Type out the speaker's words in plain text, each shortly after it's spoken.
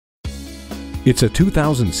It's a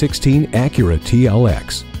 2016 Acura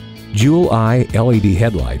TLX. Jewel-eye LED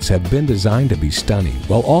headlights have been designed to be stunning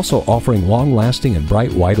while also offering long-lasting and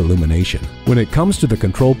bright white illumination. When it comes to the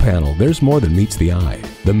control panel, there's more than meets the eye.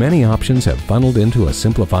 The many options have funneled into a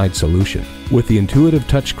simplified solution with the intuitive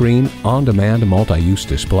touchscreen on-demand multi-use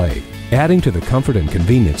display. Adding to the comfort and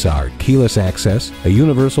convenience are keyless access, a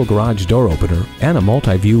universal garage door opener, and a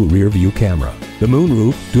multi-view rear-view camera. The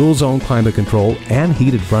moonroof, dual-zone climate control, and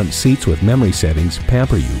heated front seats with memory settings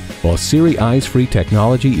pamper you, while Siri Eyes-Free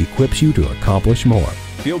technology equips you to accomplish more.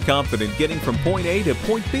 Feel confident getting from point A to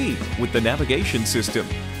point B with the navigation system.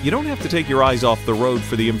 You don't have to take your eyes off the road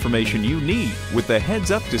for the information you need with the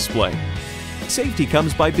heads-up display. Safety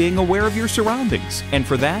comes by being aware of your surroundings, and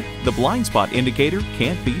for that, the blind spot indicator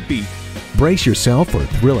can't be beat. Brace yourself for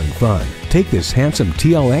thrilling fun. Take this handsome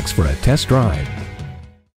TLX for a test drive.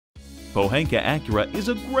 Pohanka Acura is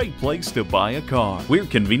a great place to buy a car. We're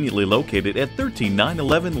conveniently located at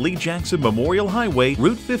 13911 Lee Jackson Memorial Highway,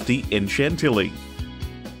 Route 50 in Chantilly.